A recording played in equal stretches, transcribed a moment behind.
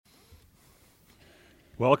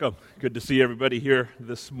Welcome. Good to see everybody here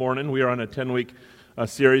this morning. We are on a 10-week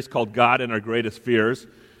series called God and Our Greatest Fears.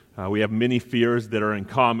 We have many fears that are in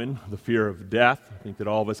common. The fear of death. I think that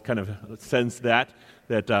all of us kind of sense that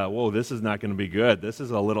whoa, this is not going to be good. This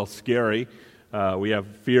is a little scary. We have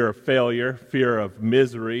fear of failure, fear of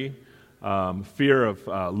misery, fear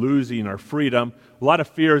of losing our freedom. A lot of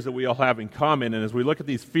fears that we all have in common. And as we look at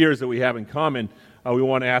these fears that we have in common, we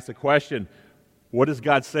want to ask the question, what does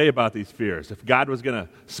God say about these fears? If God was going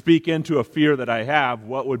to speak into a fear that I have,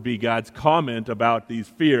 what would be God's comment about these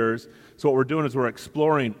fears? So what we're doing is we're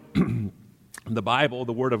exploring the Bible,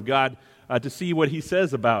 the Word of God, to see what He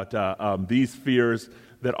says about these fears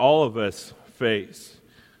that all of us face.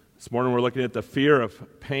 This morning we're looking at the fear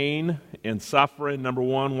of pain and suffering. Number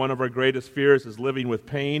one of our greatest fears is living with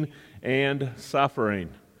pain and suffering.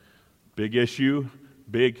 Big issue,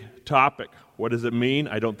 big topic. What does it mean?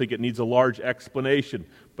 I don't think it needs a large explanation,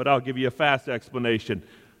 but I'll give you a fast explanation.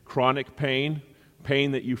 Chronic pain,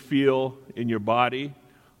 pain that you feel in your body,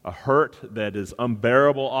 a hurt that is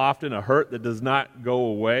unbearable often, a hurt that does not go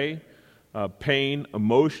away, pain,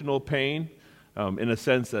 emotional pain, in a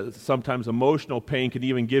sense that sometimes emotional pain can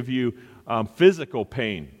even give you physical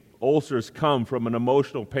pain. Ulcers come from an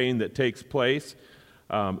emotional pain that takes place.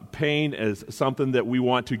 Pain is something that we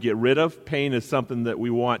want to get rid of. Pain is something that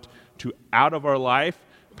we want to out of our life.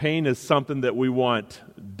 Pain is something that we want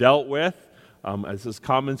dealt with. This is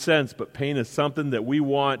common sense, but pain is something that we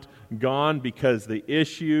want gone because the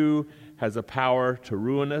issue has a power to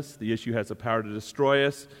ruin us. The issue has a power to destroy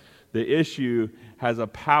us. The issue has a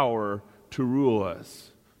power to rule us.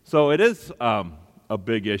 So it is a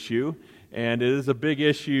big issue, and it is a big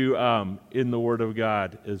issue in the Word of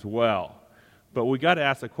God as well. But we got to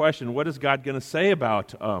ask the question, what is God going to say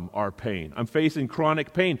about our pain? I'm facing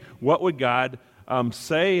chronic pain. What would God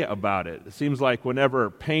say about it? It seems like whenever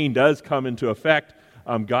pain does come into effect,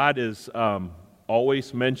 God is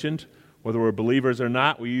always mentioned. Whether we're believers or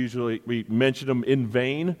not, we mention Him in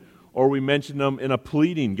vain, or we mention Him in a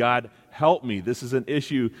pleading. God, help me. This is an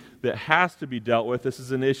issue that has to be dealt with. This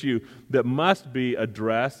is an issue that must be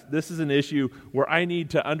addressed. This is an issue where I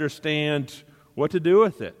need to understand what to do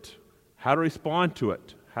with it. How to respond to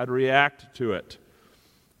it, how to react to it.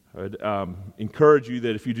 I would encourage you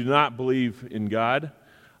that if you do not believe in God,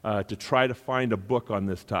 to try to find a book on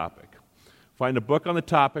this topic. Find a book on the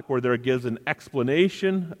topic where there gives an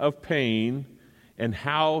explanation of pain and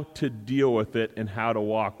how to deal with it and how to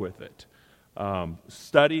walk with it.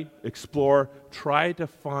 Study, explore, try to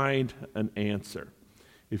find an answer.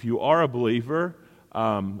 If you are a believer,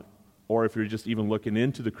 or if you're just even looking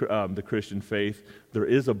into the Christian faith, there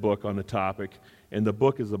is a book on the topic, and the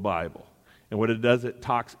book is the Bible. And what it does, it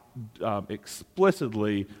talks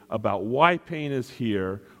explicitly about why pain is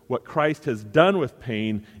here, what Christ has done with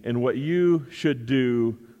pain, and what you should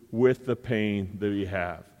do with the pain that you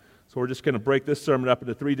have. So we're just going to break this sermon up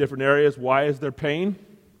into three different areas. Why is there pain?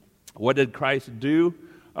 What did Christ do?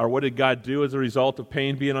 Or what did God do as a result of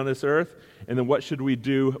pain being on this earth? And then what should we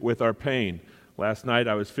do with our pain? Last night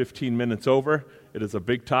I was 15 minutes over. It is a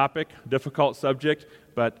big topic, difficult subject,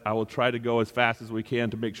 but I will try to go as fast as we can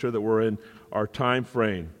to make sure that we're in our time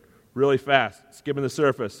frame. Really fast, skimming the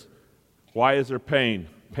surface. Why is there pain?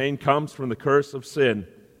 Pain comes from the curse of sin.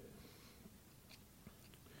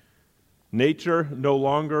 Nature no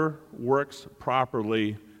longer works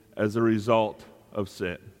properly as a result of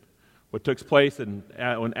sin. What took place when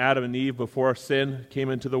Adam and Eve, before sin came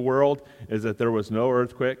into the world, is that there was no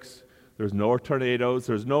earthquakes. There was no tornadoes,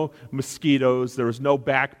 there was no mosquitoes, there was no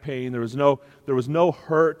back pain, there was no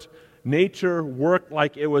hurt. Nature worked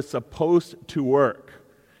like it was supposed to work.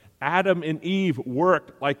 Adam and Eve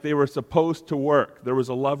worked like they were supposed to work. There was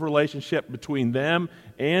a love relationship between them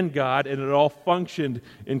and God, and it all functioned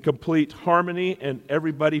in complete harmony, and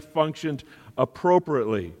everybody functioned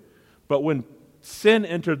appropriately. But when sin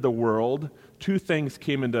entered the world, two things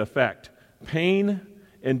came into effect: pain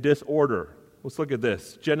and disorder. Let's look at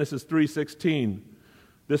this. Genesis 3:16.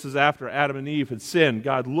 This is after Adam and Eve had sinned.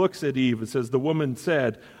 God looks at Eve and says,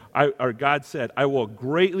 God said, I will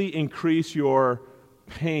greatly increase your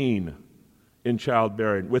pain in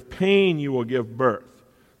childbearing. With pain you will give birth.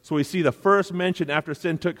 So we see the first mention after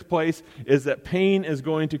sin took place is that pain is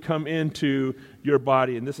going to come into your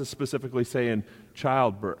body. And this is specifically saying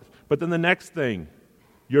childbirth. But then the next thing,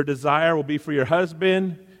 your desire will be for your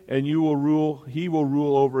husband, and he will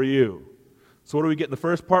rule over you. So what do we get in the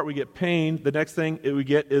first part? We get pain. The next thing we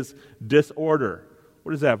get is disorder.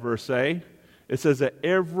 What does that verse say? It says that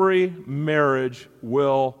every marriage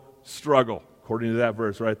will struggle, according to that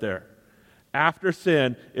verse right there. After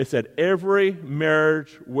sin, it said every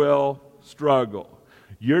marriage will struggle.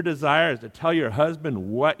 Your desire is to tell your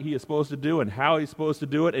husband what he is supposed to do and how he's supposed to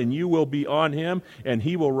do it, and you will be on him, and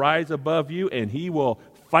he will rise above you, and he will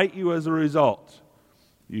fight you as a result.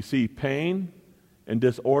 You see pain and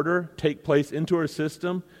disorder take place into our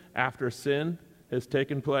system after sin has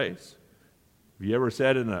taken place. Have you ever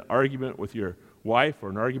said in an argument with your wife or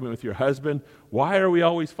an argument with your husband, why are we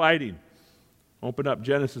always fighting? Open up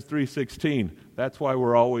Genesis 3:16. That's why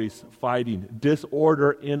we're always fighting.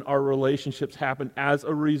 Disorder in our relationships happen as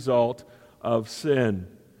a result of sin.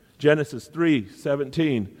 Genesis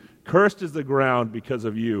 3:17. Cursed is the ground because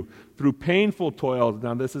of you. Through painful toil,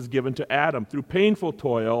 now this is given to Adam, through painful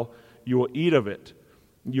toil you will eat of it.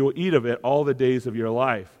 You will eat of it all the days of your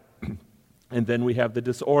life. And then we have the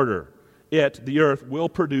disorder. The earth, will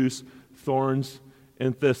produce thorns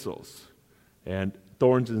and thistles. And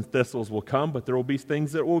thorns and thistles will come, but there will be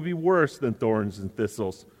things that will be worse than thorns and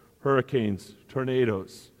thistles. Hurricanes,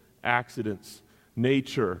 tornadoes, accidents,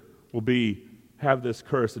 nature will have this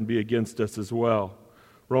curse and be against us as well.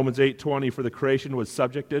 Romans 8:20, for the creation was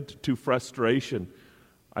subjected to frustration.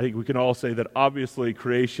 I think we can all say that obviously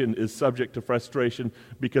creation is subject to frustration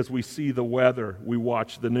because we see the weather, we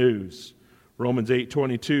watch the news. Romans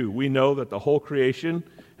 8:22, we know that the whole creation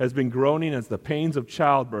has been groaning as the pains of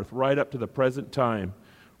childbirth right up to the present time.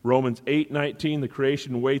 Romans 8:19, the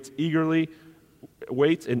creation waits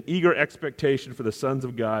in eager expectation for the sons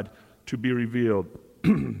of God to be revealed.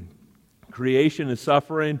 Creation is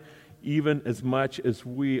suffering even as much as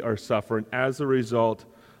we are suffering as a result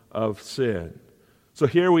of sin. So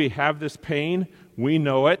here we have this pain, we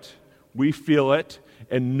know it, we feel it,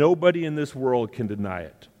 and nobody in this world can deny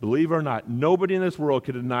it. Believe it or not, nobody in this world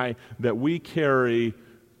can deny that we carry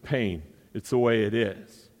pain. It's the way it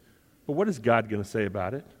is. But what is God going to say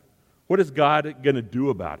about it? What is God going to do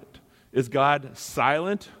about it? Is God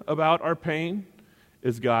silent about our pain?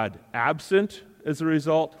 Is God absent as a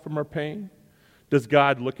result from our pain? Does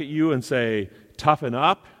God look at you and say, toughen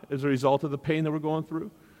up as a result of the pain that we're going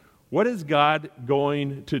through? What is God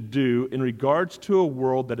going to do in regards to a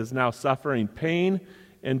world that is now suffering pain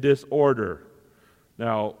and disorder?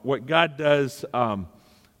 Now, what God does,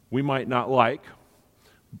 we might not like,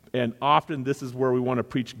 and often this is where we want to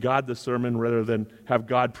preach God the sermon rather than have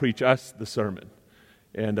God preach us the sermon.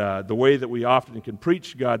 And the way that we often can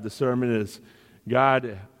preach God the sermon is,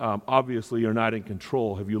 God, obviously you're not in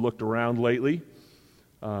control. Have you looked around lately?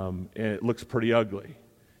 And it looks pretty ugly.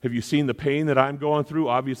 Have you seen the pain that I'm going through?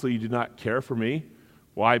 Obviously you do not care for me.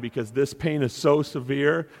 Why? Because this pain is so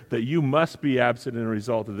severe that you must be absent as a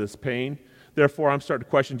result of this pain. Therefore, I'm starting to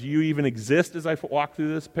question, do you even exist as I walk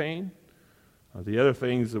through this pain? The other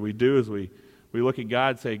things that we do is we look at God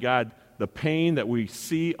and say, God, the pain that we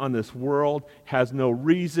see on this world has no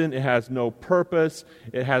reason, it has no purpose,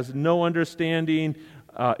 it has no understanding.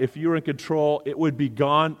 If you were in control, it would be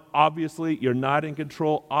gone. Obviously, you're not in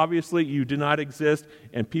control. Obviously, you do not exist.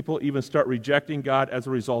 And people even start rejecting God as a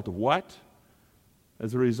result of what?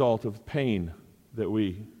 As a result of pain that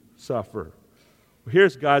we suffer. Well,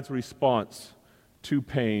 here's God's response to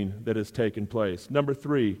pain that has taken place. Number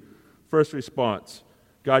 3, first response.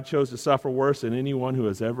 God chose to suffer worse than anyone who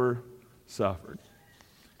has ever suffered.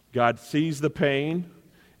 God sees the pain,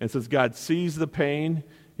 and since God sees the pain,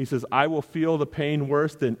 He says, I will feel the pain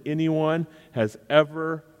worse than anyone has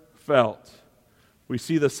ever felt. We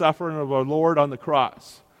see the suffering of our Lord on the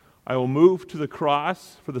cross. I will move to the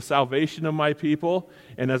cross for the salvation of my people,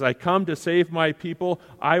 and as I come to save my people,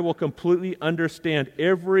 I will completely understand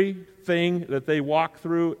everything that they walk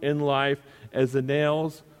through in life as the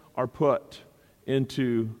nails are put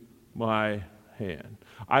into my hand.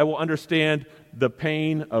 I will understand the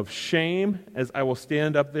pain of shame as I will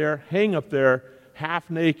stand up there, hang up there, half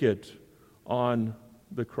naked on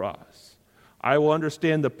the cross. I will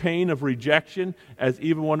understand the pain of rejection as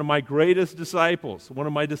even one of my greatest disciples,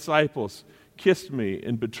 kissed me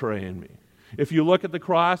in betraying me. If you look at the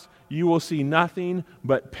cross, you will see nothing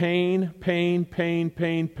but pain, pain, pain,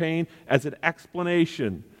 pain, pain as an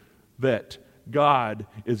explanation that God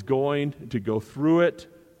is going to go through it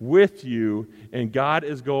with you, and God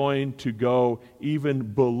is going to go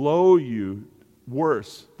even below you,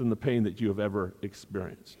 worse than the pain that you have ever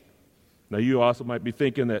experienced. Now, you also might be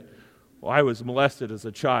thinking that, well, I was molested as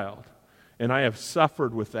a child, and I have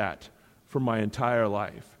suffered with that for my entire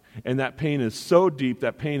life. And that pain is so deep,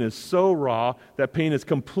 that pain is so raw, that pain is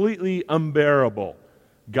completely unbearable.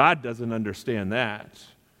 God doesn't understand that.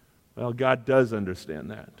 Well, God does understand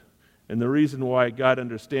that. And the reason why God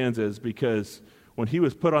understands it is because when He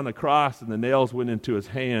was put on the cross and the nails went into His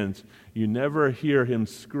hands, you never hear Him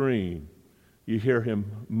scream. You hear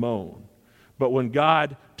Him moan. But when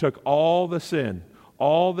God took all the sin,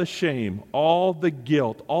 all the shame, all the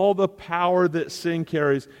guilt, all the power that sin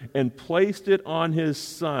carries, and placed it on his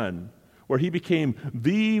Son, where he became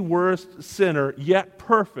the worst sinner, yet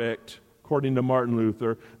perfect, according to Martin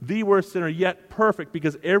Luther, the worst sinner, yet perfect,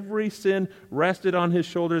 because every sin rested on his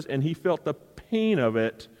shoulders and he felt the pain of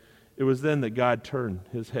it. It was then that God turned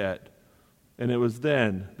his head. And it was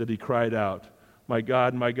then that he cried out, my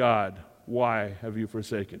God, why have you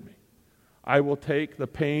forsaken me? I will take the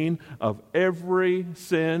pain of every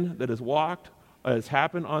sin that has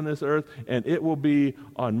happened on this earth, and it will be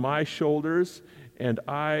on my shoulders, and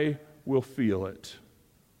I will feel it.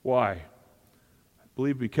 Why? I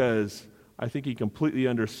believe because I think he completely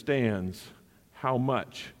understands how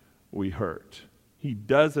much we hurt. He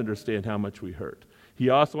does understand how much we hurt. He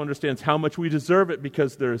also understands how much we deserve it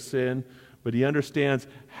because there is sin, but he understands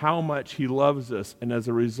how much he loves us, and as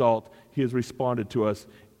a result, he has responded to us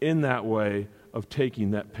in that way of taking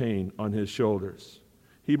that pain on his shoulders.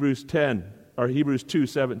 Hebrews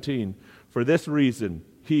 2:17. For this reason,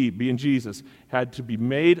 he, being Jesus, had to be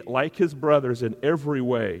made like his brothers in every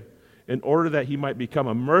way, in order that he might become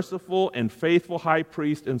a merciful and faithful high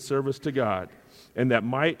priest in service to God, and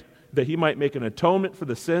that he might make an atonement for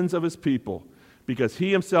the sins of his people, because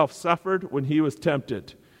he himself suffered when he was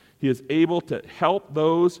tempted. He is able to help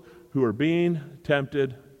those who are being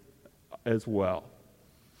tempted as well.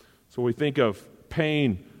 So we think of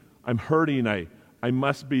pain. I'm hurting. I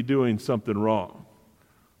must be doing something wrong.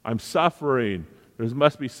 I'm suffering. There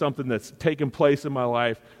must be something that's taken place in my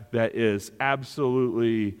life that is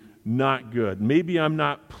absolutely not good. Maybe I'm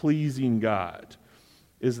not pleasing God.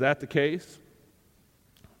 Is that the case?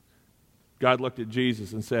 God looked at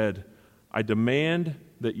Jesus and said, I demand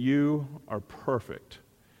that you are perfect.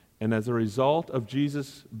 And as a result of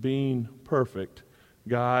Jesus being perfect,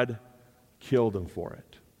 God killed him for it.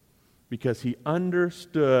 Because he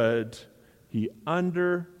understood the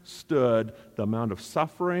amount of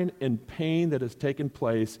suffering and pain that has taken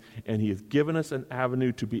place, and he has given us an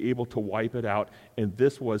avenue to be able to wipe it out, and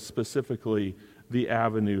this was specifically the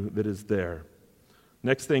avenue that is there.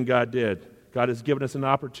 Next thing God did, God has given us an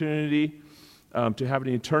opportunity to have an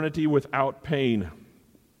eternity without pain.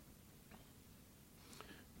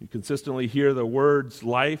 You consistently hear the words,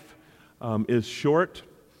 life is short.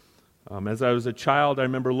 As I was a child, I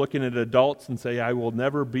remember looking at adults and say, I will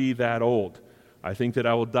never be that old. I think that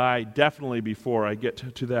I will die definitely before I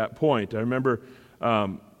get to that point. I remember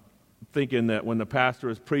thinking that when the pastor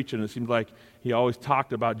was preaching, it seemed like he always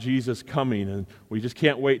talked about Jesus coming, and we just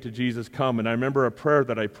can't wait till Jesus come. And I remember a prayer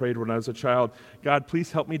that I prayed when I was a child, God,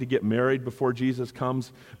 please help me to get married before Jesus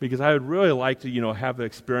comes, because I would really like to, have the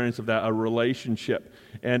experience of that, a relationship.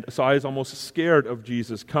 And so I was almost scared of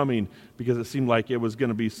Jesus coming because it seemed like it was going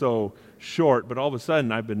to be so short. But all of a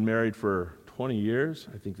sudden, I've been married for 20 years.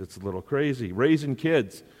 I think that's a little crazy. Raising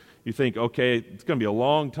kids, you think, okay, it's going to be a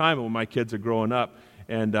long time when my kids are growing up.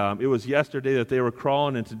 And it was yesterday that they were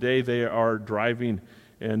crawling, and today they are driving,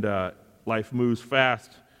 and life moves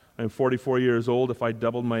fast. I'm 44 years old. If I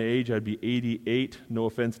doubled my age, I'd be 88. No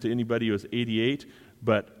offense to anybody who is 88,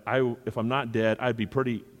 but if I'm not dead, I'd be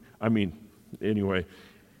anyway.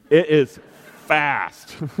 It is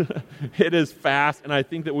fast. It is fast, and I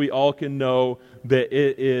think that we all can know that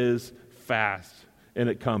it is fast, and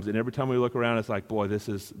it comes. And every time we look around, it's like, boy, this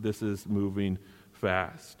is moving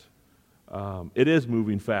fast. It is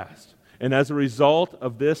moving fast. And as a result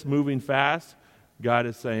of this moving fast, God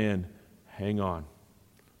is saying, hang on.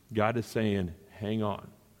 God is saying, hang on.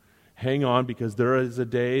 Hang on, because there is a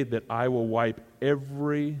day that I will wipe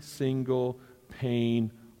every single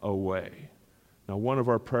pain away. Now, one of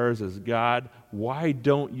our prayers is, God, why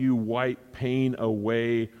don't you wipe pain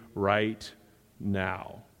away right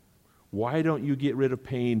now? Why don't you get rid of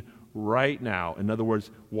pain right now? In other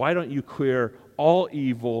words, why don't you clear all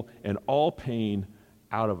evil and all pain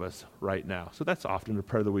out of us right now? So that's often the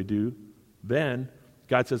prayer that we do. Then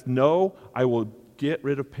God says, no, I will get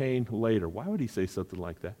rid of pain later. Why would he say something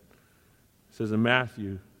like that? It says in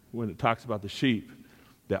Matthew, when it talks about the sheep,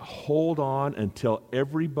 that hold on until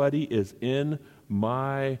everybody is in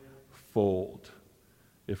my fold.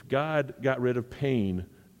 If God got rid of pain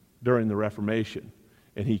during the Reformation,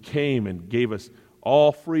 and he came and gave us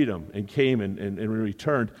all freedom and came and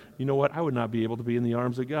returned, you know what? I would not be able to be in the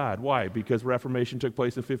arms of God. Why? Because Reformation took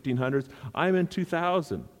place in 1500s. I'm in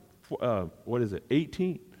 2000.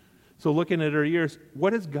 18? So looking at our years,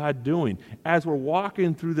 what is God doing? As we're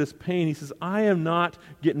walking through this pain, he says, I am not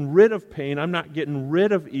getting rid of pain. I'm not getting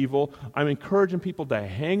rid of evil. I'm encouraging people to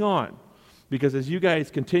hang on. Because as you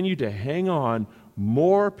guys continue to hang on,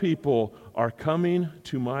 more people are coming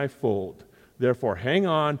to my fold. Therefore, hang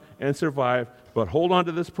on and survive, but hold on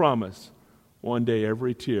to this promise. one day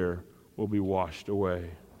every tear will be washed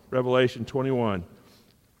away. Revelation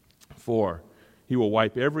 21:4. He will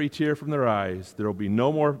wipe every tear from their eyes. There will be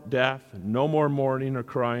no more death, no more mourning or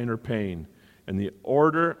crying or pain. And the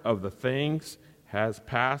order of the things has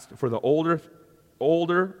passed. For the old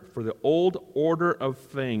order of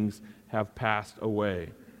things have passed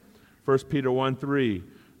away. 1 Peter 1:3.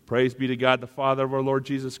 Praise be to God, the Father of our Lord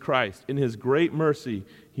Jesus Christ. In his great mercy,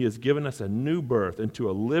 he has given us a new birth into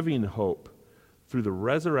a living hope through the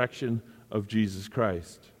resurrection of Jesus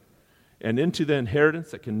Christ, and into the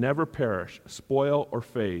inheritance that can never perish, spoil, or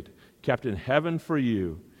fade, kept in heaven for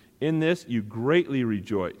you. In this you greatly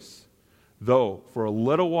rejoice, though for a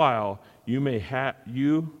little while you may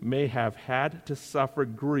have had to suffer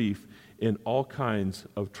grief in all kinds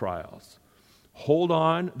of trials. Hold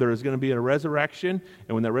on, there is going to be a resurrection,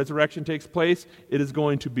 and when that resurrection takes place, it is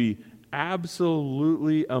going to be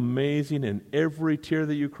absolutely amazing, and every tear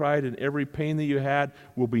that you cried and every pain that you had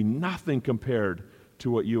will be nothing compared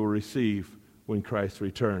to what you will receive when Christ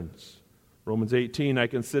returns. Romans 18, I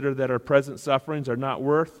consider that our present sufferings are not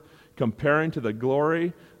worth comparing to the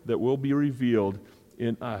glory that will be revealed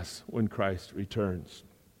in us when Christ returns.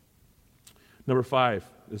 Number 5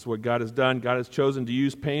 is what God has done. God has chosen to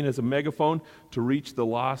use pain as a megaphone to reach the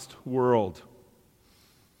lost world.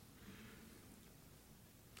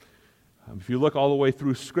 If you look all the way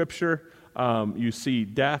through Scripture, you see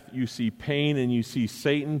death, you see pain, and you see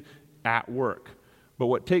Satan at work. But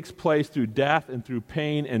what takes place through death and through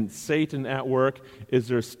pain and Satan at work is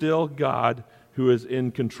there's still God who is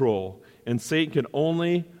in control. And Satan can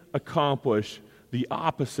only accomplish the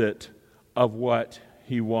opposite of what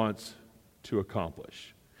he wants to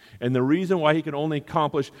accomplish. And the reason why he can only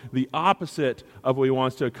accomplish the opposite of what he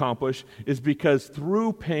wants to accomplish is because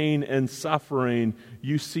through pain and suffering,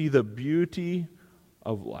 you see the beauty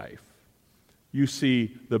of life. You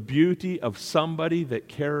see the beauty of somebody that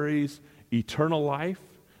carries eternal life,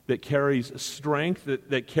 that carries strength,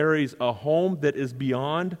 that carries a home that is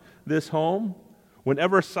beyond this home.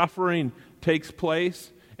 Whenever suffering takes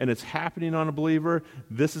place and it's happening on a believer,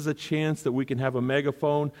 this is a chance that we can have a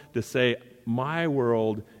megaphone to say, my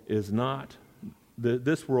world is not,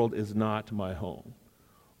 this world is not my home.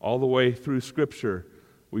 All the way through Scripture,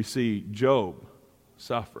 we see Job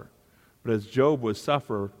suffer. But as Job was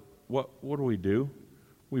suffer, what do we do?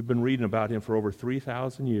 We've been reading about him for over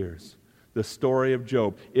 3,000 years. The story of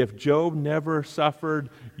Job. If Job never suffered,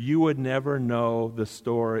 you would never know the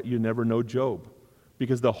story. You never know Job.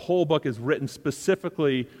 Because the whole book is written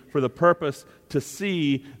specifically for the purpose to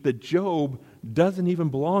see that Job doesn't even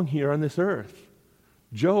belong here on this earth.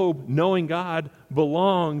 Job, knowing God,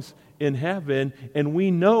 belongs in heaven, and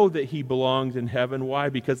we know that he belongs in heaven. Why?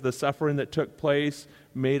 Because the suffering that took place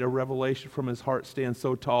made a revelation from his heart stand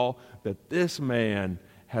so tall that this man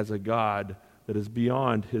has a God that is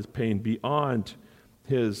beyond his pain, beyond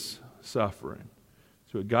his suffering.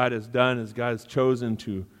 So what God has done is God has chosen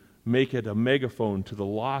to make it a megaphone to the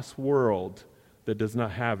lost world that does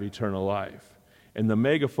not have eternal life. And the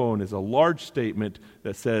megaphone is a large statement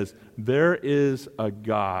that says, there is a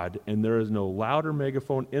God, and there is no louder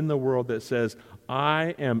megaphone in the world that says,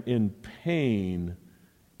 I am in pain,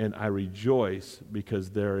 and I rejoice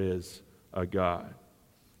because there is a God.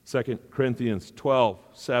 2 Corinthians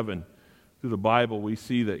 12:7. Through the Bible, we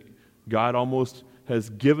see that God almost has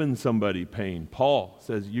given somebody pain. Paul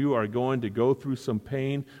says, you are going to go through some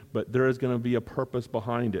pain, but there is going to be a purpose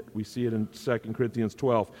behind it. We see it in 2 Corinthians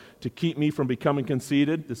 12. To keep me from becoming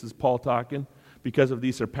conceited, this is Paul talking, because of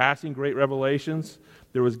these surpassing great revelations,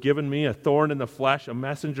 there was given me a thorn in the flesh, a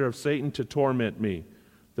messenger of Satan to torment me.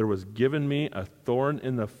 There was given me a thorn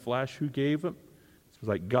in the flesh. Who gave him? It was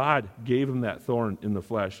like God gave him that thorn in the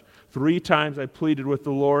flesh. 3 times I pleaded with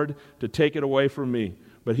the Lord to take it away from me.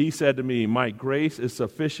 But he said to me, my grace is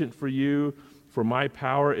sufficient for you, for my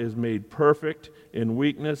power is made perfect in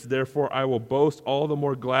weakness. Therefore I will boast all the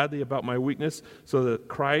more gladly about my weakness, so that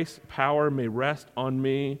Christ's power may rest on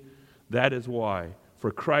me. That is why,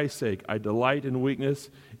 for Christ's sake, I delight in weakness,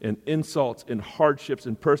 in insults, in hardships,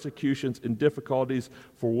 in persecutions, in difficulties.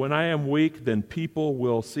 For when I am weak, then people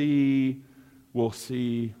will see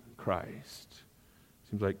Christ.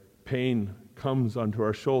 Seems like pain comes onto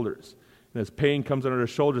our shoulders. And as pain comes on our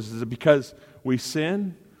shoulders, is it because we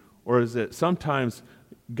sin? Or is it sometimes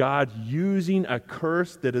God using a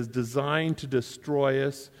curse that is designed to destroy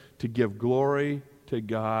us to give glory to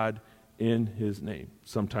God in His name?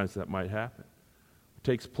 Sometimes that might happen. What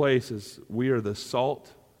takes place is we are the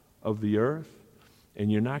salt of the earth, and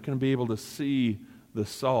you're not going to be able to see the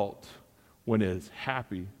salt when it is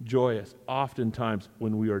happy, joyous. Oftentimes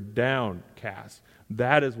when we are downcast,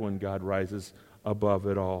 that is when God rises above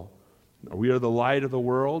it all. We are the light of the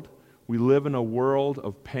world. We live in a world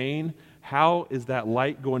of pain. How is that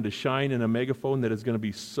light going to shine in a megaphone that is going to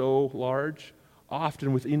be so large?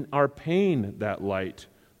 Often within our pain, that light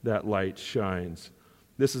shines.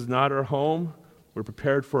 This is not our home. We're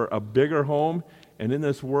prepared for a bigger home. And in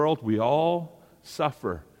this world, we all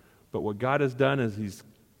suffer. But what God has done is He's,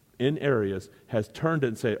 in areas, has turned it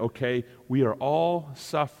and said, okay, we are all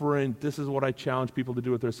suffering. This is what I challenge people to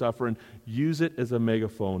do with their suffering. Use it as a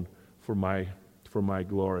megaphone for my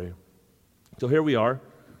glory. So here we are,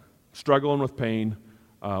 struggling with pain.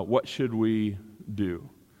 What should we do?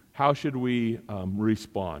 How should we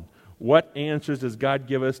respond? What answers does God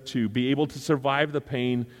give us to be able to survive the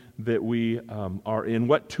pain that we are in?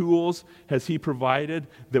 What tools has He provided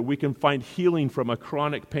that we can find healing from a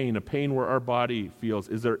chronic pain, a pain where our body feels?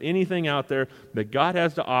 Is there anything out there that God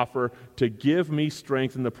has to offer to give me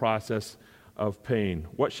strength in the process of pain?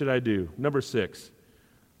 What should I do? Number 6,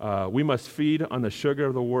 we must feed on the sugar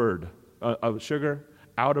of the Word, sugar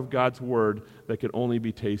out of God's Word that can only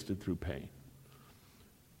be tasted through pain.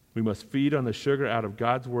 We must feed on the sugar out of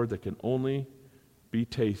God's Word that can only be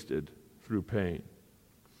tasted through pain.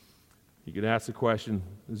 You can ask the question,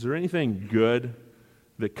 is there anything good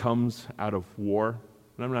that comes out of war?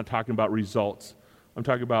 And I'm not talking about results. I'm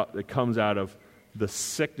talking about that comes out of the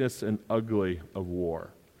sickness and ugly of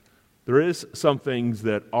war. There is some things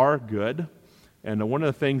that are good, and one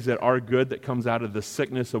of the things that are good that comes out of the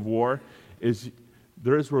sickness of war is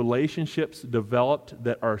there is relationships developed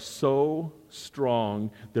that are so strong,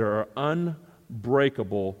 that are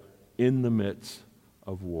unbreakable in the midst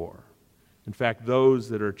of war. In fact, those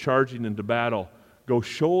that are charging into battle go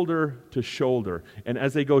shoulder to shoulder. And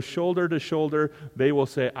as they go shoulder to shoulder, they will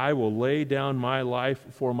say, I will lay down my life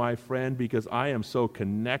for my friend because I am so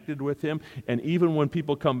connected with him. And even when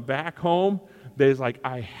people come back home, they're like,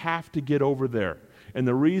 I have to get over there. And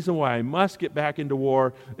the reason why I must get back into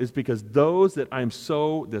war is because those that I'm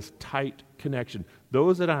so, this tight connection,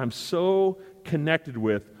 those that I'm so connected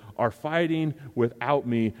with are fighting without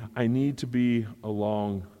me. I need to be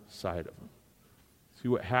alongside of them. See,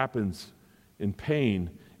 what happens in pain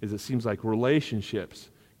is it seems like relationships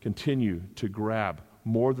continue to grab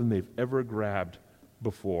more than they've ever grabbed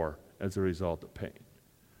before as a result of pain.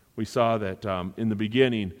 We saw that in the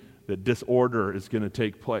beginning that disorder is going to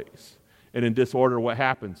take place. And in disorder, what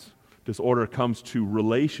happens? Disorder comes to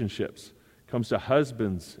relationships, comes to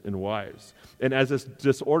husbands and wives. And as this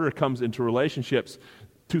disorder comes into relationships,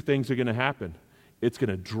 two things are going to happen. It's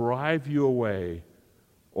going to drive you away,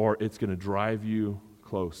 or it's going to drive you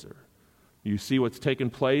closer. You see what's taken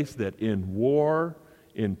place, that in war,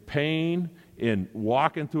 in pain, in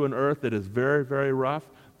walking through an earth that is very, very rough,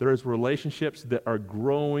 there is relationships that are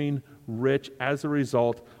growing rich as a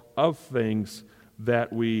result of things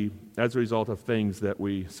that we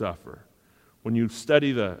suffer. When you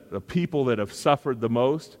study the people that have suffered the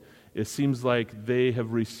most, it seems like they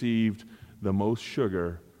have received the most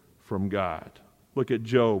sugar from God. Look at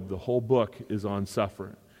Job. The whole book is on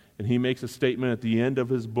suffering. And he makes a statement at the end of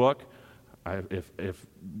his book. If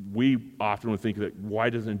we often would think that, why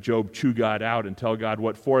doesn't Job chew God out and tell God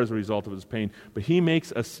what for as a result of his pain? But he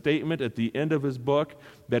makes a statement at the end of his book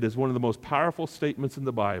that is one of the most powerful statements in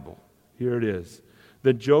the Bible. Here it is.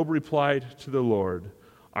 Then Job replied to the Lord,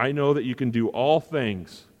 I know that you can do all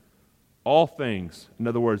things. All things. In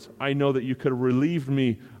other words, I know that you could have relieved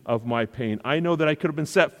me of my pain. I know that I could have been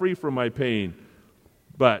set free from my pain.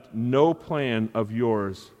 But no plan of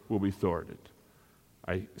yours will be thwarted.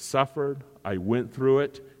 I suffered. I went through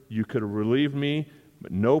it. You could have relieved me,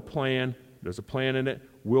 but no plan, there's a plan in it,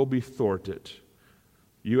 will be thwarted.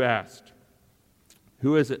 You asked,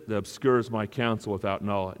 who is it that obscures my counsel without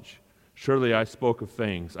knowledge? Surely I spoke of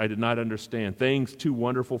things I did not understand, things too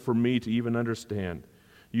wonderful for me to even understand.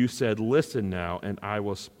 You said, listen now, and I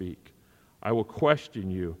will speak. I will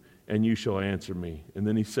question you, and you shall answer me. And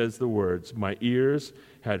then he says the words, my ears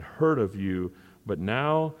had heard of you, but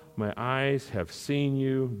now my eyes have seen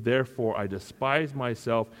you. Therefore I despise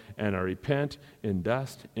myself, and I repent in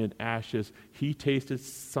dust and ashes. He tasted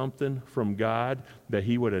something from God that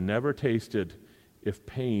he would have never tasted if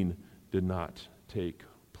pain did not take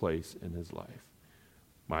place in his life.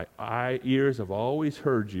 My ears have always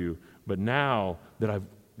heard you, but now that I've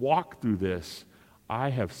walked through this, I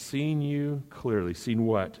have seen you clearly. Seen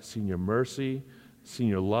what? Seen your mercy, seen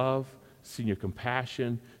your love, seen your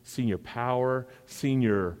compassion, seen your power, seen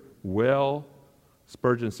your will.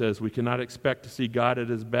 Spurgeon says we cannot expect to see God at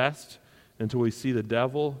his best until we see the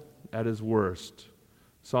devil at his worst.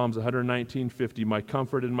 Psalms 119:50, my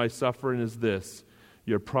comfort in my suffering is this,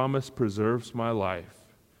 your promise preserves my life.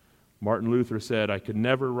 Martin Luther said, I could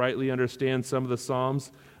never rightly understand some of the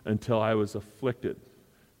Psalms, until I was afflicted.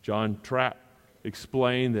 John Trapp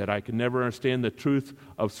explained that I could never understand the truth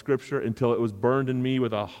of Scripture until it was burned in me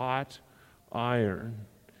with a hot iron.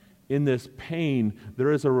 In this pain,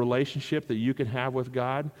 there is a relationship that you can have with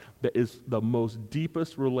God that is the most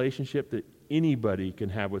deepest relationship that anybody can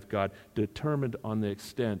have with God, determined on the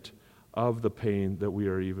extent of the pain that we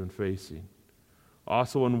are even facing.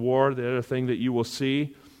 Also in war, the other thing that you will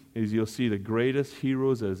see is you'll see the greatest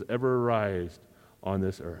heroes that has ever arisen on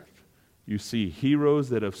this earth. You see heroes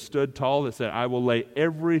that have stood tall, that said, I will lay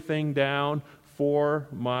everything down for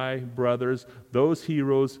my brothers. Those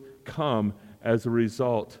heroes come as a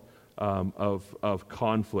result of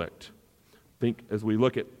conflict. I think as we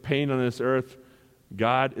look at pain on this earth,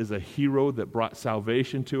 God is a hero that brought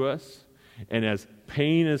salvation to us. And as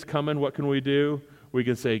pain is coming, what can we do? We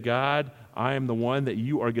can say, God, I am the one that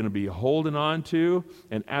you are going to be holding on to.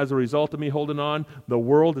 And as a result of me holding on, the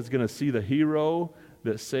world is going to see the hero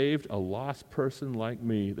that saved a lost person like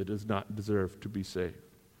me that does not deserve to be saved.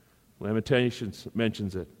 Lamentations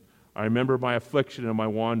mentions it. I remember my affliction and my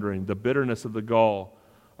wandering, the bitterness of the gall.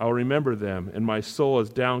 I will remember them, and my soul is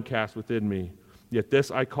downcast within me. Yet this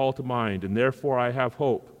I call to mind, and therefore I have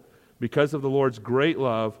hope. Because of the Lord's great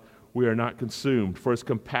love, we are not consumed, for his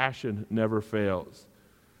compassion never fails.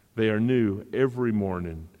 They are new every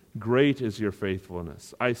morning. Great is your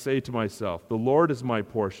faithfulness. I say to myself, the Lord is my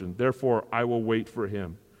portion, therefore I will wait for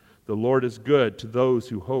him. The Lord is good to those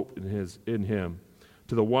who hope in him.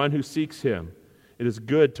 To the one who seeks him, it is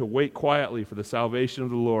good to wait quietly for the salvation of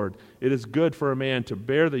the Lord. It is good for a man to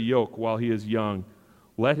bear the yoke while he is young.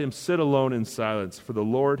 Let him sit alone in silence, for the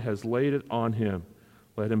Lord has laid it on him.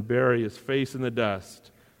 Let him bury his face in the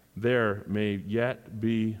dust. There may yet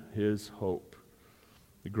be his hope.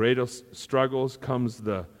 The greatest struggles comes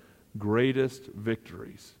the greatest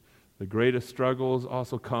victories. The greatest struggles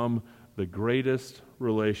also come the greatest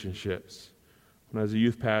relationships. When I was a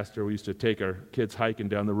youth pastor, we used to take our kids hiking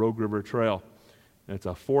down the Rogue River Trail. And it's a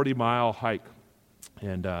 40-mile hike.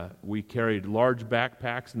 And we carried large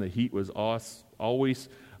backpacks, and the heat was always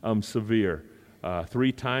severe.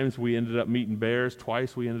 3 times we ended up meeting bears.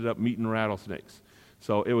 Twice we ended up meeting rattlesnakes.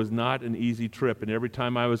 So it was not an easy trip. And every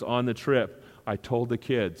time I was on the trip, I told the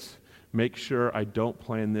kids, make sure I don't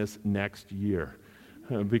plan this next year.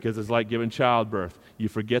 Because it's like giving childbirth. You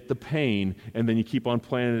forget the pain, and then you keep on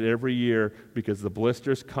planning it every year because the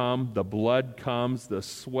blisters come, the blood comes, the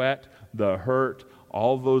sweat, the hurt,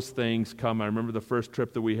 all those things come. I remember the first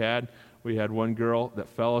trip that we had one girl that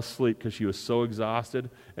fell asleep because she was so exhausted,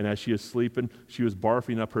 and as she was sleeping, she was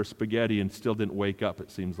barfing up her spaghetti and still didn't wake up,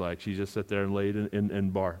 it seems like. She just sat there and laid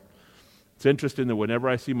and barfed. It's interesting that whenever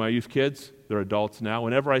I see my youth kids, they're adults now,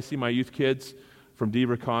 whenever I see my youth kids from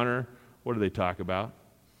Deaver Connor, what do they talk about?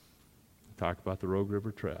 Talk about the Rogue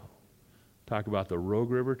River Trail. Talk about the Rogue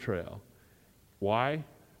River Trail. Why?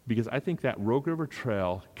 Because I think that Rogue River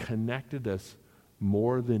Trail connected us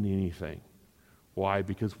more than anything. Why?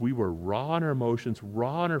 Because we were raw in our emotions,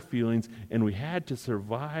 raw in our feelings, and we had to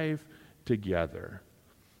survive together.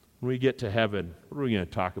 When we get to heaven, what are we going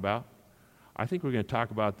to talk about? I think we're going to talk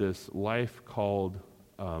about this life called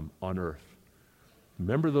on earth.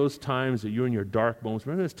 Remember those times that you were in your dark moments?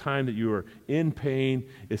 Remember this time that you were in pain?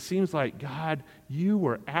 It seems like, God, you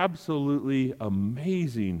were absolutely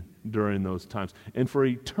amazing during those times. And for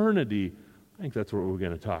eternity, I think that's what we're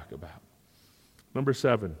going to talk about. Number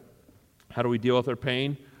 7, how do we deal with our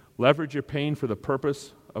pain? Leverage your pain for the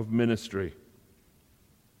purpose of ministry.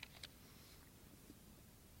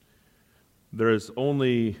 There is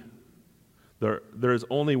only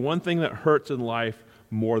one thing that hurts in life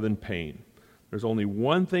more than pain. There's only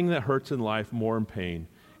one thing that hurts in life more than pain,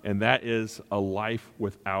 and that is a life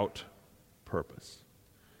without purpose.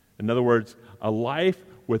 In other words, a life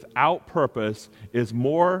without purpose is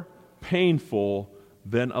more painful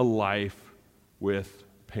than a life with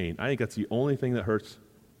pain. I think that's the only thing that hurts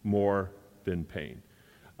more than pain.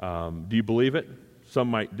 Do you believe it? Some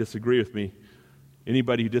might disagree with me.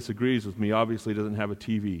 Anybody who disagrees with me obviously doesn't have a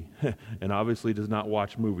TV and obviously does not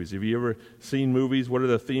watch movies. Have you ever seen movies? What are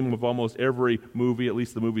the theme of almost every movie, at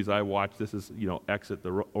least the movies I watch? This is, exit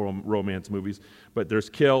the romance movies. But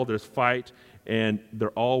there's kill, there's fight, and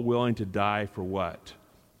they're all willing to die for what?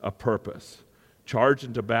 A purpose. Charge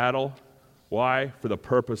into battle. Why? For the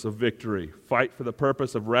purpose of victory. Fight for the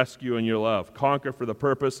purpose of rescuing your love. Conquer for the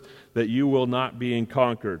purpose that you will not be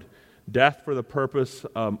conquered. Death for the purpose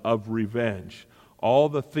of revenge. All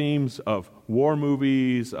the themes of war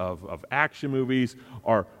movies, of action movies,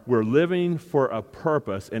 we're living for a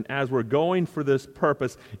purpose. And as we're going for this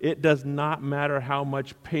purpose, it does not matter how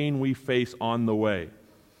much pain we face on the way.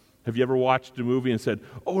 Have you ever watched a movie and said,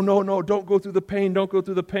 oh, no, don't go through the pain, don't go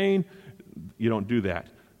through the pain? You don't do that.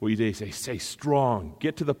 Well, you say, stay strong,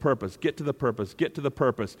 get to the purpose, get to the purpose, get to the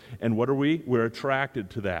purpose. And what are we? We're attracted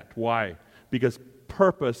to that. Why? Because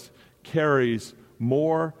purpose carries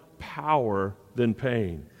more power than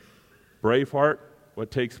pain. Braveheart, what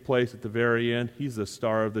takes place at the very end, he's the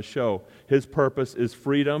star of the show. His purpose is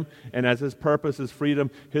freedom, and as his purpose is freedom,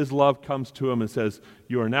 his love comes to him and says,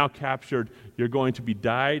 you are now captured, you're going to be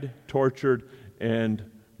dyed, tortured, and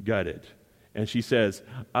gutted. And she says,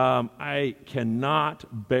 I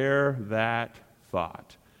cannot bear that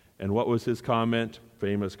thought. And what was his comment?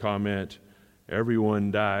 Famous comment,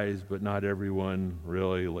 everyone dies, but not everyone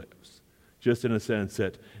really lives. Just in a sense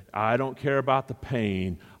that I don't care about the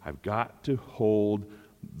pain. I've got to hold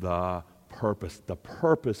the purpose. The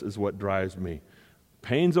purpose is what drives me.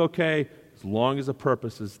 Pain's okay as long as the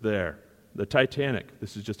purpose is there. The Titanic,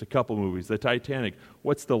 this is just a couple movies. The Titanic,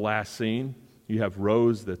 what's the last scene? You have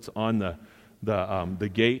Rose that's on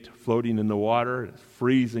the gate floating in the water. It's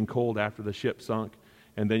freezing cold after the ship sunk.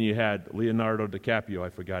 And then you had Leonardo DiCaprio, I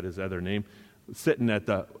forgot his other name, sitting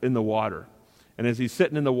in the water. And as he's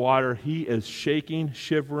sitting in the water, he is shaking,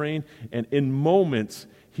 shivering, and in moments,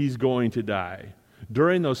 he's going to die.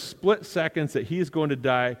 During those split seconds that he's going to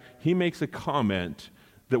die, he makes a comment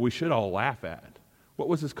that we should all laugh at. What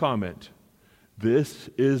was his comment? This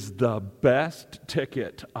is the best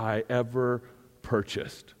ticket I ever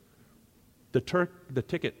purchased. The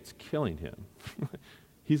ticket's killing him.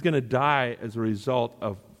 He's going to die as a result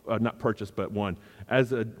of, not purchase, but one,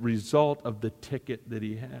 as a result of the ticket that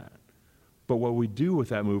he had. But what we do with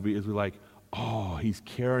that movie is we're like, oh, he's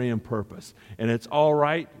carrying purpose. And it's all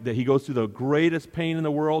right that he goes through the greatest pain in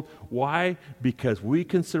the world. Why? Because we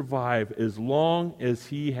can survive as long as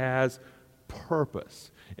he has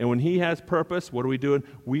purpose. And when he has purpose, what are we doing?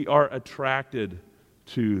 We are attracted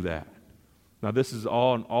to that. Now, this is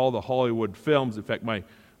all in all the Hollywood films. In fact, my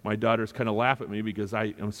daughters kind of laugh at me because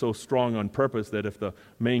I am so strong on purpose that if the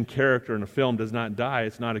main character in a film does not die,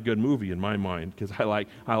 it's not a good movie in my mind. Because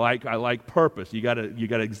I like purpose. You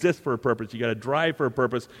gotta exist for a purpose. You gotta drive for a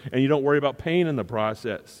purpose, and you don't worry about pain in the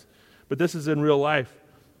process. But this is in real life.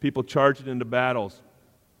 People charging into battles.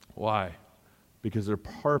 Why? Because there's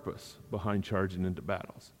purpose behind charging into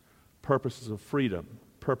battles. Purposes of freedom.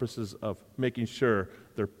 Purposes of making sure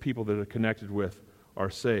their people that are connected with are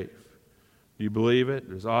safe. Do you believe it?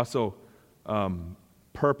 There's also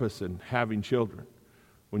purpose in having children.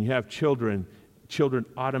 When you have children, children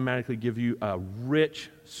automatically give you a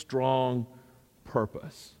rich, strong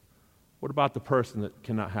purpose. What about the person that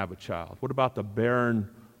cannot have a child? What about the barren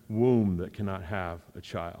womb that cannot have a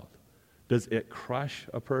child? Does it crush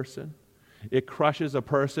a person? It crushes a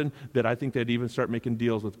person that I think they'd even start making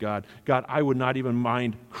deals with God. God, I would not even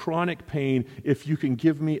mind chronic pain if you can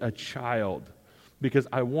give me a child, because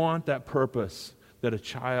I want that purpose that a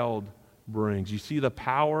child brings. You see the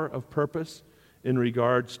power of purpose in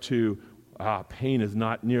regards to pain is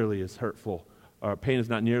not nearly as hurtful, or pain is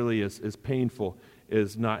not nearly as painful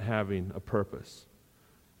as not having a purpose.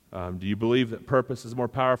 Do you believe that purpose is more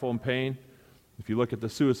powerful than pain? If you look at the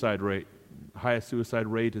suicide rate, the highest suicide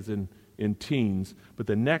rate is in teens, but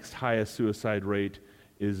the next highest suicide rate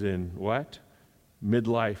is in what?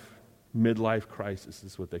 Midlife crisis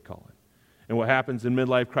is what they call it. And what happens in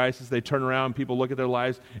midlife crisis, they turn around, people look at their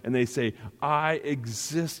lives, and they say, I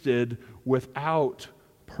existed without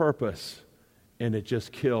purpose, and it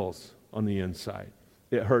just kills on the inside.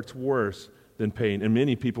 It hurts worse than pain. And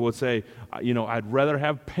many people would say, I'd rather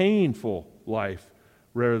have painful life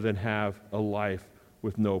rather than have a life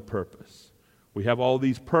with no purpose. We have all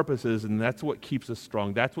these purposes, and that's what keeps us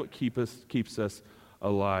strong. That's what keeps us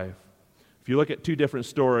alive. If you look at two different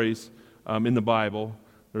stories in the Bible,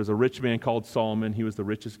 there's a rich man called Solomon. He was the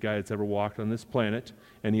richest guy that's ever walked on this planet,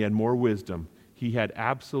 and he had more wisdom. He had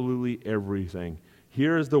absolutely everything.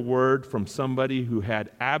 Here is the word from somebody who had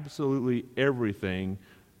absolutely everything,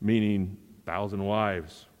 meaning 1,000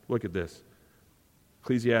 wives. Look at this.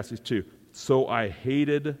 Ecclesiastes 2. So I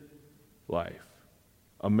hated life.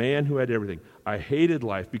 A man who had everything. I hated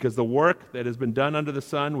life because the work that has been done under the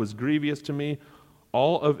sun was grievous to me.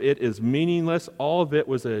 All of it is meaningless. All of it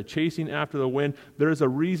was a chasing after the wind. There is a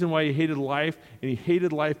reason why he hated life, and he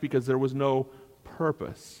hated life because there was no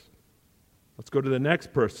purpose. Let's go to the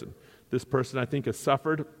next person. This person, I think, has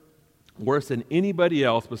suffered worse than anybody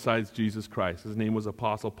else besides Jesus Christ. His name was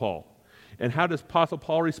Apostle Paul. And how does Apostle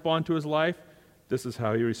Paul respond to his life? This is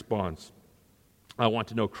how he responds. I want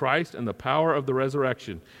to know Christ and the power of the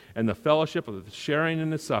resurrection and the fellowship of the sharing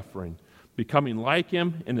in his suffering, becoming like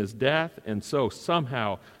him in his death, and so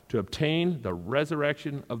somehow to obtain the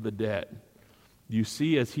resurrection of the dead. You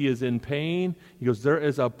see, as he is in pain, he goes, there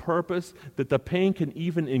is a purpose that the pain can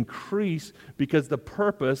even increase because the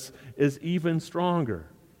purpose is even stronger.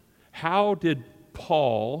 How did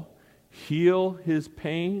Paul heal his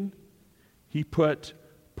pain? He put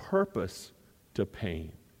purpose to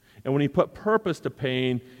pain. And when he put purpose to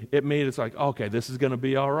pain, it made it like, okay, this is going to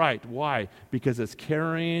be all right. Why? Because it's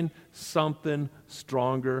carrying something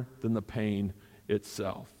stronger than the pain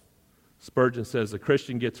itself. Spurgeon says, the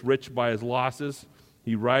Christian gets rich by his losses.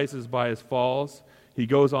 He rises by his falls. He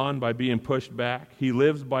goes on by being pushed back. He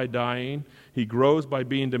lives by dying. He grows by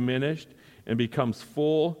being diminished and becomes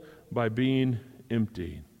full by being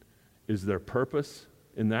empty. Is there purpose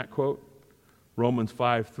in that quote? Romans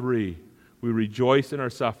 5:3. We rejoice in our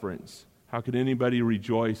sufferings. How can anybody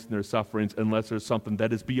rejoice in their sufferings unless there's something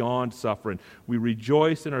that is beyond suffering? We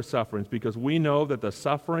rejoice in our sufferings because we know that the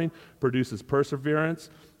suffering produces perseverance,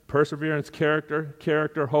 perseverance, character,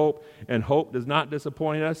 character, hope, and hope does not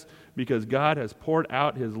disappoint us because God has poured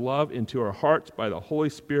out his love into our hearts by the Holy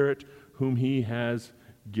Spirit whom he has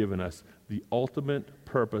given us. The ultimate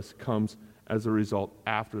purpose comes as a result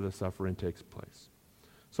after the suffering takes place.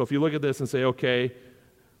 So if you look at this and say, okay,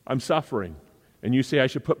 I'm suffering, and you say I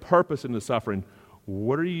should put purpose into suffering,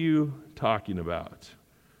 what are you talking about?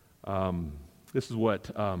 This is what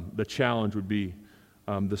the challenge would be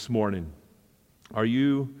this morning. Are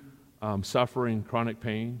you suffering chronic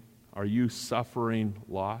pain? Are you suffering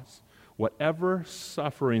loss? Whatever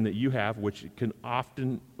suffering that you have, which can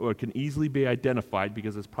often or can easily be identified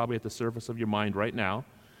because it's probably at the surface of your mind right now,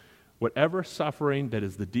 whatever suffering that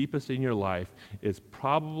is the deepest in your life is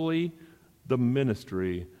probably the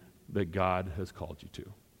ministry that God has called you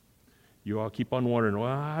to. You all keep on wondering,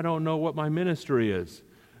 well, I don't know what my ministry is.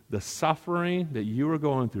 The suffering that you are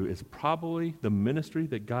going through is probably the ministry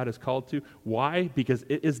that God has called to. Why? Because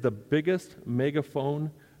it is the biggest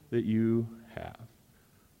megaphone that you have.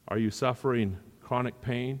 Are you suffering chronic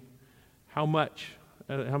pain? How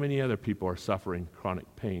many other people are suffering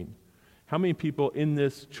chronic pain? How many people in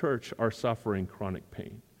this church are suffering chronic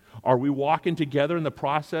pain? Are we walking together in the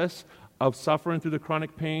process of suffering through the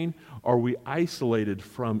chronic pain? Are we isolated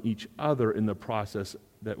from each other in the process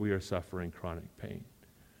that we are suffering chronic pain?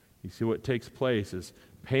 You see, what takes place is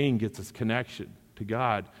pain gets us connection to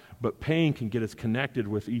God, but pain can get us connected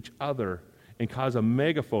with each other and cause a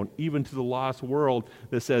megaphone even to the lost world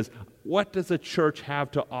that says, what does the church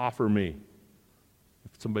have to offer me?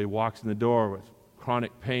 If somebody walks in the door with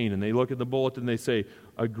chronic pain and they look at the bulletin, they say,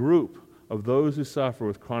 a group of those who suffer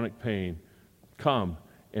with chronic pain, come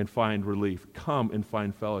and find relief. Come and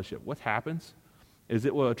find fellowship. What happens is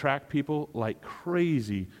it will attract people like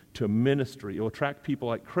crazy to ministry. It will attract people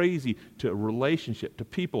like crazy to relationship, to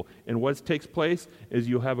people. And what takes place is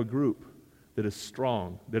you'll have a group that is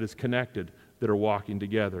strong, that is connected, that are walking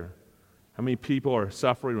together. How many people are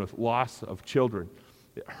suffering with loss of children?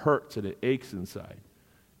 It hurts and it aches inside.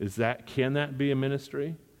 Can that be a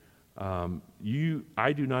ministry? I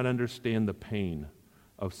do not understand the pain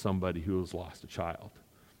of somebody who has lost a child.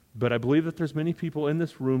 But I believe that there's many people in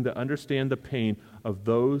this room that understand the pain of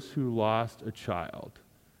those who lost a child.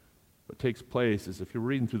 What takes place is if you're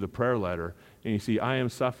reading through the prayer letter and you see, I am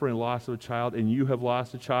suffering loss of a child, and you have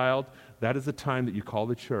lost a child, that is the time that you call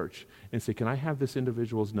the church and say, can I have this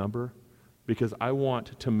individual's number? Because I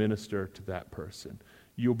want to minister to that person.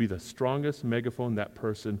 You'll be the strongest megaphone that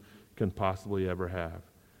person can possibly ever have.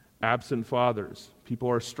 Absent fathers, people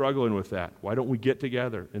are struggling with that. Why don't we get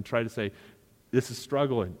together and try to say, this is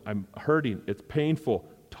struggling, I'm hurting, it's painful,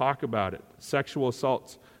 talk about it. Sexual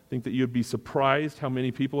assaults, I think that you'd be surprised how many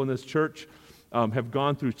people in this church have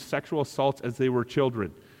gone through sexual assaults as they were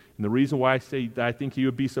children. And the reason why I say that I think you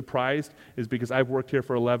would be surprised is because I've worked here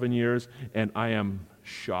for 11 years and I am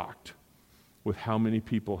shocked with how many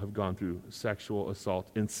people have gone through sexual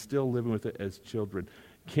assault and still living with it as children.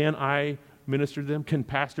 Can I minister to them? Can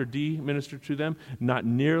Pastor D minister to them? Not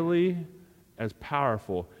nearly as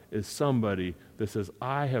powerful as somebody that says,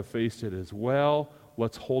 I have faced it as well.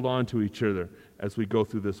 Let's hold on to each other as we go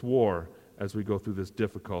through this war, as we go through this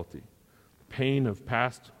difficulty. Pain of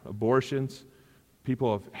past abortions.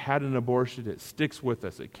 People have had an abortion. It sticks with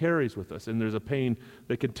us. It carries with us. And there's a pain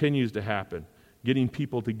that continues to happen. Getting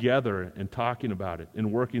people together and talking about it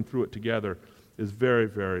and working through it together is very,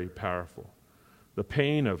 very powerful. The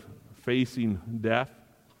pain of facing death.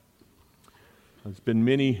 There's been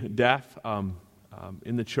many deaths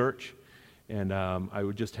in the church, and I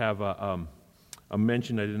would just have a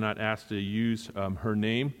mention. I did not ask to use her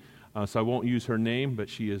name, so I won't use her name, but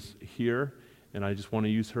she is here, and I just want to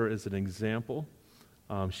use her as an example.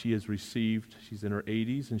 She's in her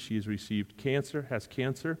 80s, and she has received cancer,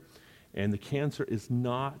 and the cancer is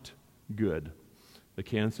not good. The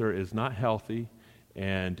cancer is not healthy,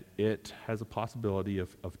 and it has a possibility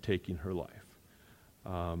of taking her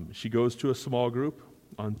life. She goes to a small group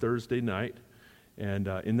on Thursday night, and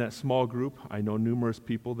in that small group, I know numerous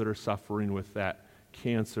people that are suffering with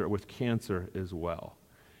cancer as well.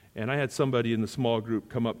 And I had somebody in the small group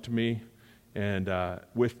come up to me, and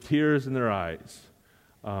with tears in their eyes,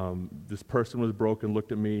 this person was broken,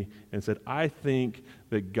 looked at me, and said, I think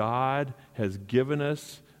that God has given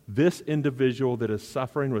us this individual that is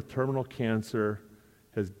suffering with terminal cancer,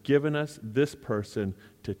 has given us this person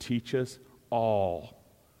to teach us all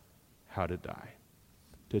how to die.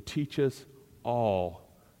 To teach us all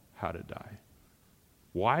how to die.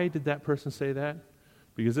 Why did that person say that?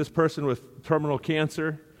 Because this person with terminal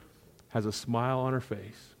cancer has a smile on her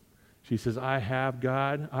face. She says, I have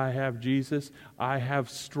God, I have Jesus, I have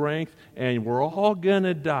strength, and we're all going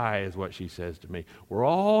to die, is what she says to me. We're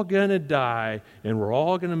all going to die, and we're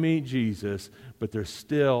all going to meet Jesus, but there's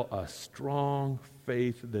still a strong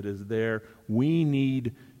faith that is there. We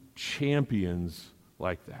need champions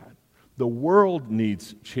like that. The world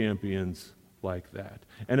needs champions like that.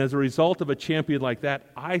 And as a result of a champion like that,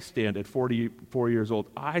 I stand at 44 years old.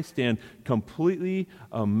 I stand completely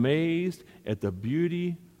amazed at the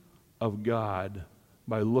beauty of God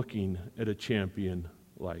by looking at a champion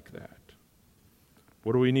like that.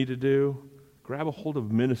 What do we need to do? Grab a hold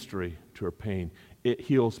of ministry to her pain. It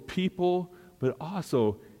heals people, but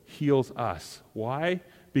also heals us. Why?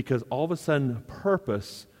 Because all of a sudden,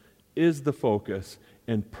 purpose is the focus,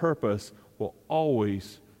 and purpose will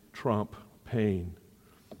always trump pain.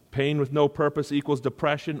 Pain with no purpose equals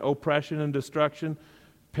depression, oppression, and destruction.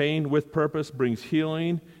 Pain with purpose brings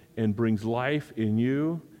healing and brings life in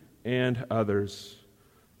you and others.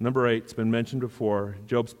 Number 8, it's been mentioned before.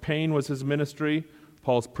 Job's pain was his ministry,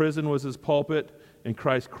 Paul's prison was his pulpit, and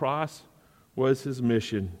Christ's cross was his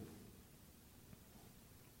mission.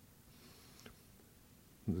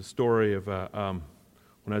 The story of when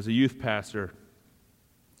I was a youth pastor,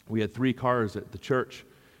 we had 3 cars at the church.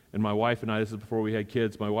 And my wife and I, this is before we had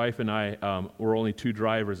kids, my wife and I were only 2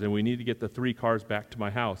 drivers, and we needed to get the 3 cars back to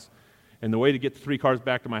my house. And the way to get the 3 cars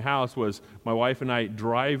back to my house was my wife and I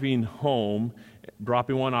driving home,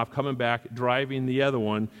 dropping one off, coming back, driving the other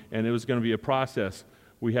one, and it was going to be a process.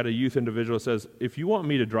 We had a youth individual that says, if you want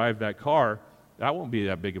me to drive that car, that won't be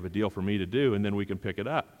that big of a deal for me to do, and then we can pick it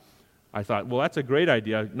up. I thought, well, that's a great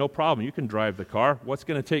idea. No problem. You can drive the car. What's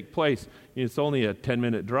going to take place? It's only a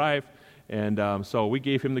 10-minute drive. And so we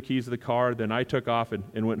gave him the keys of the car. Then I took off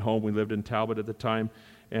and went home. We lived in Talbot at the time.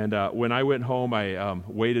 And when I went home, I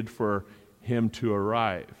waited for him to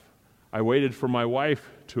arrive. I waited for my wife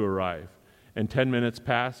to arrive. And 10 minutes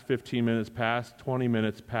passed, 15 minutes passed, 20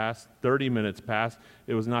 minutes passed, 30 minutes passed.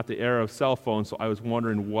 It was not the era of cell phones, so I was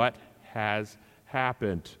wondering what has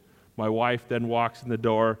happened. My wife then walks in the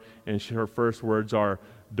door, and her first words are,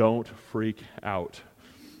 "Don't freak out."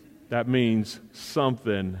 That means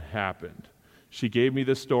something happened. She gave me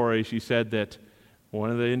the story. She said that one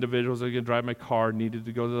of the individuals that was going to drive my car needed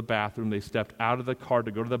to go to the bathroom. They stepped out of the car to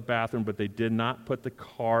go to the bathroom, but they did not put the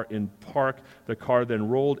car in park. The car then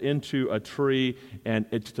rolled into a tree, and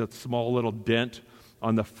it's a small little dent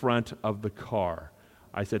on the front of the car.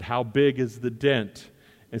 I said, "How big is the dent?"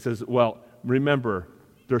 And it says, "Well, remember,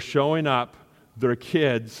 they're showing up. They're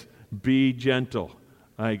kids. Be gentle."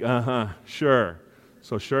 Like, sure.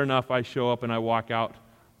 So sure enough, I show up and I walk out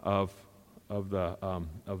of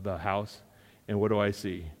the house, and what do I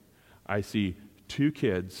see? I see 2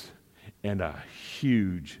 kids and a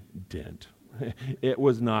huge dent. It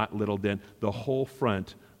was not little dent. The whole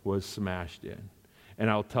front was smashed in. And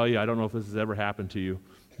I'll tell you, I don't know if this has ever happened to you,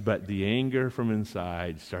 but the anger from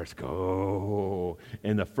inside starts go.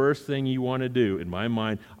 And the first thing you want to do, in my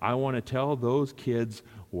mind, I want to tell those kids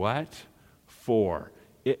what for.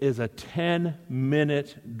 It is a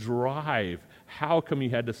 10-minute drive. How come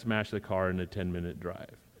you had to smash the car in a 10-minute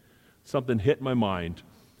drive? Something hit my mind.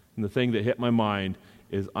 And the thing that hit my mind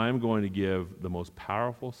is I'm going to give the most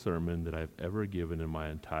powerful sermon that I've ever given in my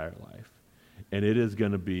entire life. And it is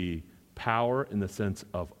going to be power in the sense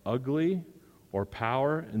of ugly or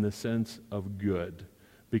power in the sense of good.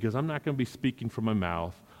 Because I'm not going to be speaking from my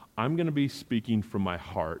mouth. I'm going to be speaking from my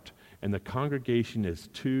heart. And the congregation is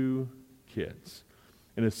 2 kids.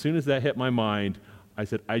 And as soon as that hit my mind, I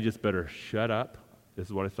said, I just better shut up, this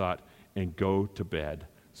is what I thought, and go to bed.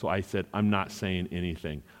 So I said, I'm not saying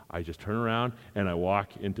anything. I just turn around and I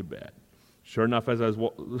walk into bed. Sure enough, as I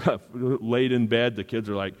was laid in bed, the kids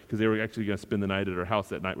are like, because they were actually going to spend the night at our house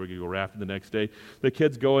that night, we're going to go rafting the next day. The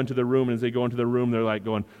kids go into the room, and as they go into the room, they're like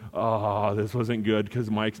going, oh, this wasn't good, because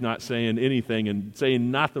Mike's not saying anything, and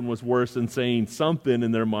saying nothing was worse than saying something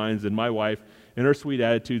in their minds. And my wife And her sweet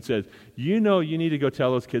attitude says, you need to go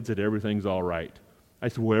tell those kids that everything's all right. I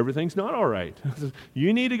said, well, everything's not all right.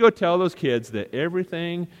 You need to go tell those kids that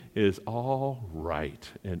everything is all right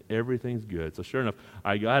and everything's good. So sure enough,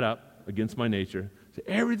 I got up against my nature, said,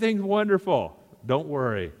 everything's wonderful. Don't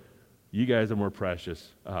worry. You guys are more precious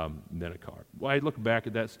than a car. Well, I look back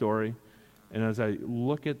at that story, and as I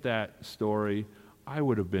look at that story, I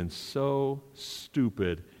would have been so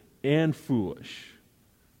stupid and foolish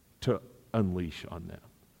to unleash on them.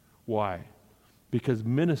 Why? Because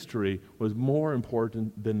ministry was more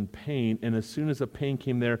important than pain, and as soon as the pain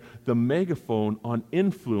came there, the megaphone on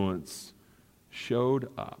influence showed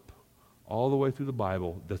up. All the way through the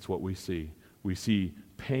Bible, that's what we see. We see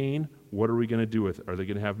pain. What are we going to do with it? Are they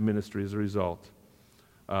going to have ministry as a result?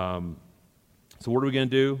 So what are we going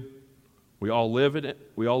to do? We all live in it.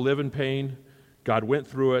 We all live in pain. God went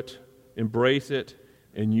through it, embrace it,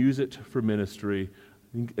 and use it for ministry.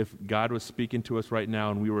 I think if God was speaking to us right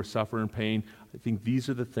now and we were suffering pain, I think these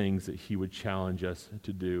are the things that he would challenge us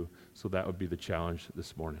to do. So that would be the challenge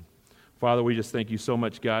this morning. Father, we just thank you so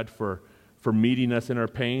much, God, for meeting us in our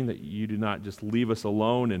pain, that you do not just leave us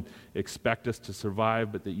alone and expect us to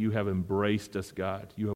survive, but that you have embraced us, God. You have